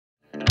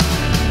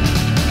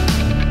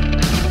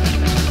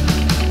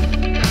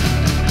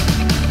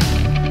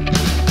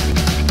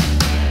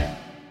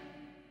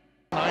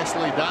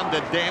Nicely done to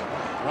Dent.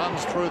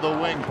 Runs through the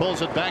wing,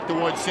 pulls it back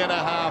towards centre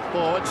half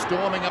forward.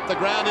 Storming up the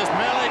ground is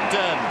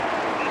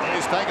Mellington.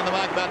 He's taken the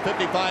mark about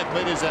 55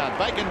 metres out.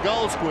 Bacon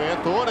goal square,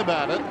 thought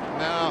about it.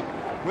 Now,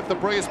 with the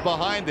breeze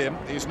behind him,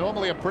 he's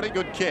normally a pretty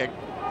good kick.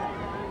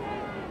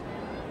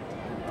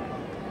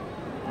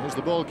 Here's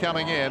the ball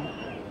coming in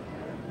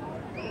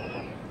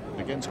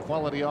against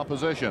quality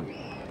opposition.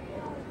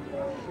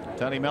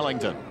 Tony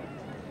Mellington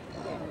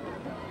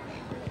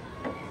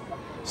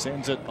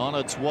sends it on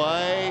its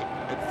way.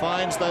 It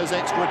finds those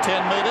extra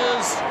 10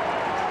 metres.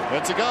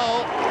 It's a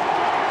goal.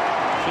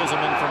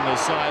 Chisholm in from the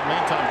side.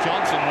 Meantime,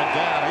 Johnson went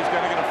down. He's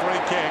going to get a free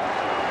kick.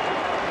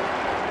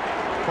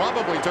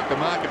 Probably took the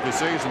mark of the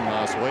season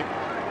last week.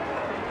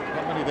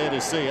 Not many there to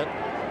see it.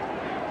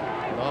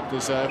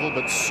 Optus oval,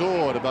 but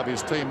soared above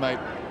his teammate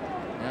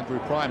Andrew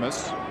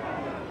Primus,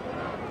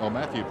 or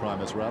Matthew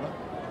Primus rather.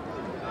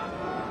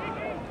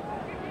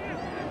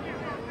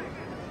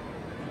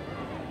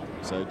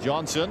 So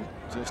Johnson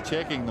just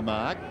checking the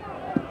mark.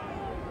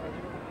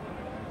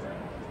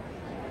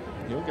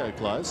 He'll go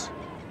close.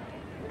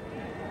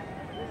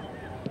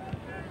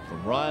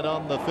 From right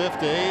on the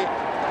 50.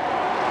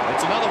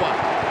 It's another one.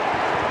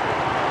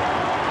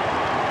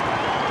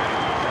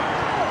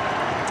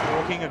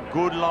 Talking a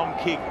good long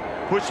kick.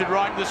 Push it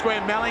right in the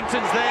square.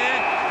 Mellington's there.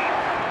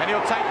 And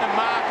he'll take the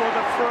mark or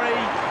the free.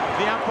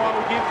 The umpire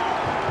will give.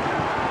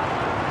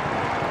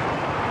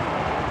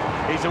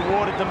 He's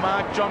awarded the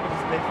mark, John,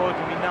 because therefore there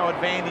can be no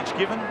advantage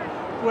given.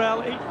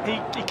 Well,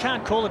 he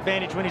can't call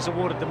advantage when he's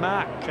awarded the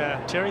mark,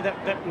 Terry.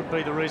 That would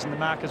be the reason the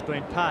mark has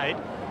been paid.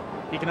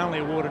 He can only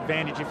award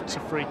advantage if it's a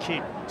free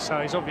kick. So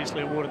he's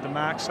obviously awarded the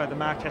mark, so the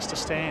mark has to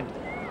stand.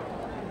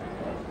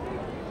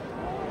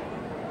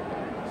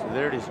 So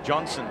there it is.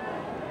 Johnson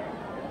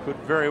could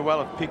very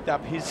well have picked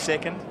up his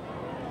second,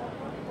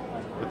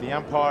 but the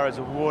umpire has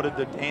awarded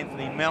that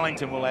Anthony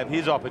Mellington will have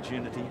his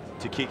opportunity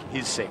to kick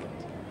his second.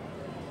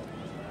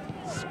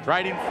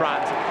 Straight in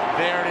front.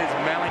 There it is.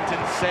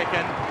 Mellington's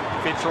second.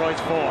 Fitzroy's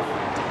fourth.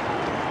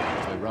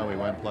 So Rowie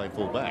won't play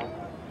full back.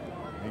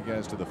 He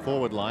goes to the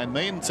forward line.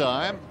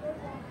 Meantime,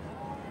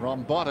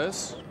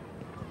 Rombotis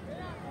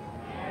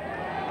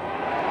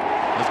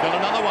has got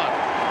another one.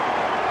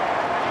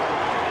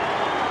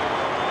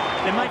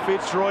 They make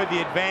Fitzroy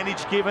the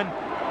advantage given.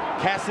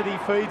 Cassidy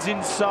feeds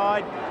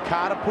inside.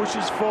 Carter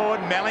pushes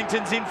forward.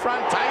 Mellington's in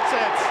front. Takes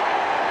it.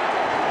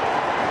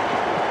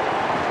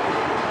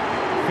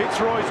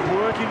 Fitzroy's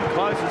work in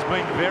close has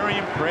been very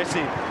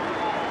impressive.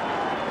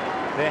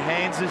 Their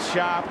hands are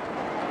sharp.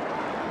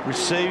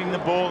 Receiving the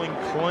ball in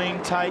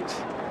clean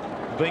takes.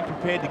 Being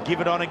prepared to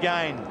give it on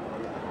again.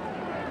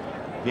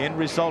 The end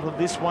result of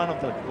this one, of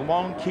the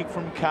long kick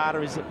from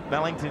Carter, is that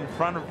Mellington in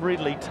front of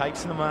Ridley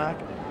takes the mark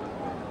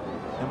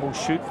and will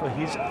shoot for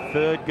his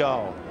third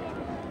goal.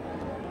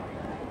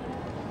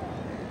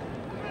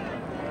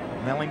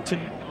 Mellington,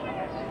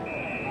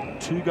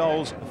 2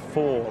 goals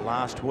for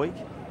last week.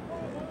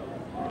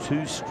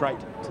 2 straight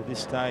to this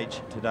stage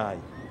today.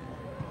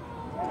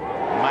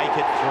 Make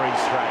it 3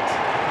 straight.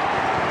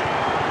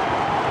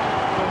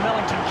 Well,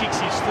 Mellington kicks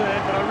his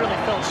third, but I really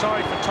felt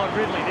sorry for Todd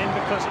Ridley then,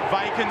 because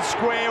Vacant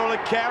square, will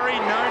it carry?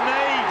 No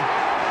need.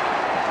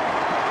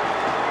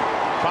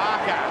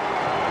 Barker.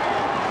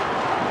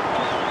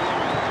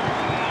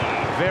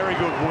 Very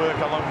good work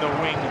along the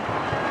wing.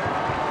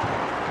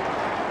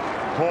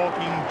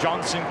 Hawking,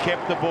 Johnson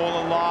kept the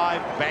ball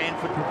alive.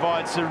 Banford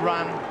provides the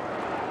run.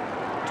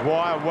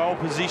 Dwyer well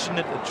positioned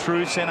at the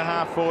true centre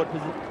half forward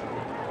position.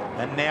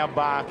 And now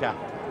Barker.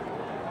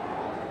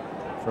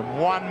 From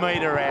 1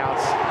 metre out.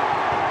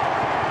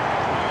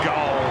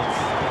 Goals.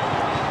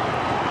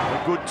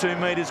 A good 2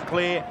 metres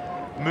clear.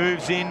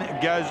 Moves in,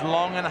 goes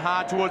long and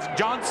hard towards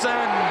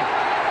Johnson.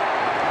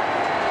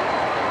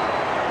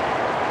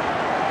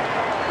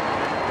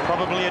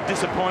 Probably a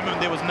disappointment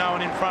there was no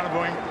one in front of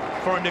him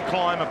for him to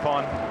climb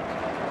upon.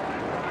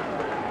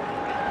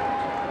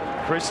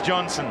 Chris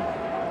Johnson.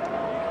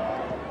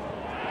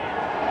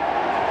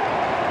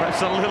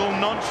 Perhaps a little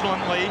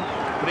nonchalantly,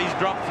 but he's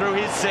dropped through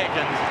his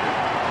second.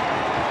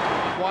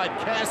 Wide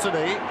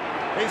Cassidy,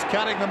 he's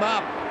cutting them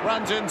up,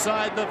 runs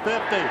inside the 50.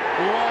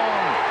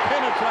 Long,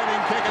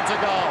 penetrating kick, it's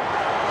a goal.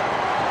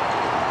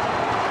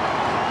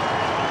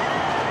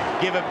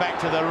 Give it back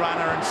to the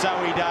runner, and so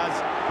he does.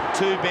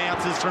 2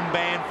 bounces from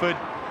Banford.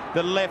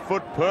 The left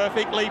foot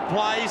perfectly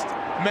placed.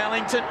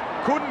 Mellington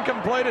couldn't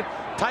complete it.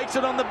 Takes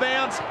it on the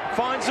bounce,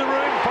 finds the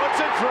room, puts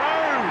it through.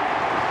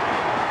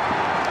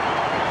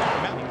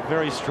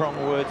 Very strong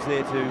words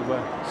there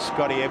to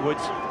Scotty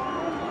Edwards.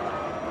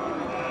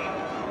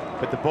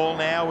 But the ball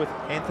now with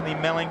Anthony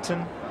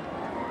Mellington.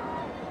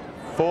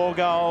 4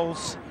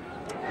 goals,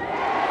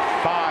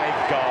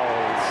 5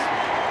 goals.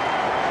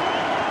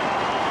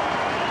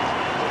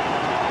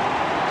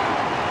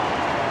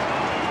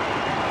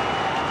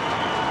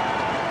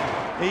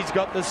 He's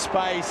got the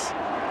space.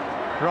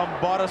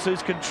 Rombotis,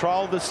 who's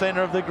controlled the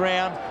centre of the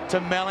ground,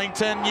 to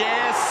Mellington.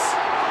 Yes!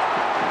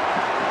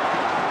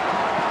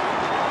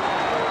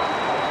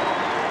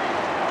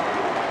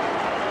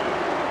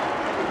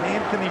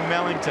 Anthony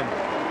Mellington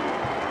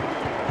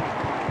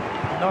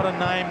not a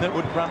name that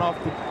would run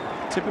off the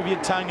tip of your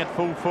tongue at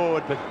full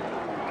forward, but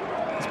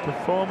his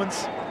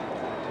performance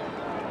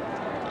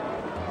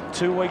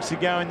 2 weeks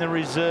ago in the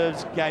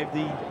reserves gave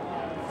the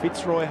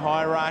Fitzroy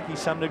hierarchy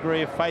some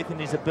degree of faith in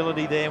his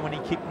ability there when he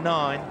kicked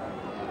 9.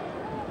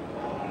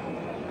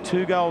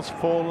 2 goals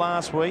for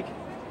last week.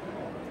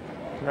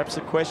 Perhaps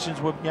the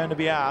questions were going to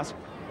be asked,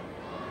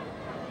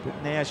 but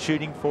now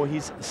shooting for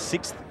his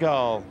 6th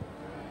goal.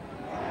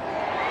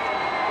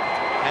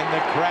 And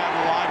the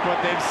crowd like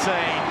what they've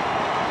seen.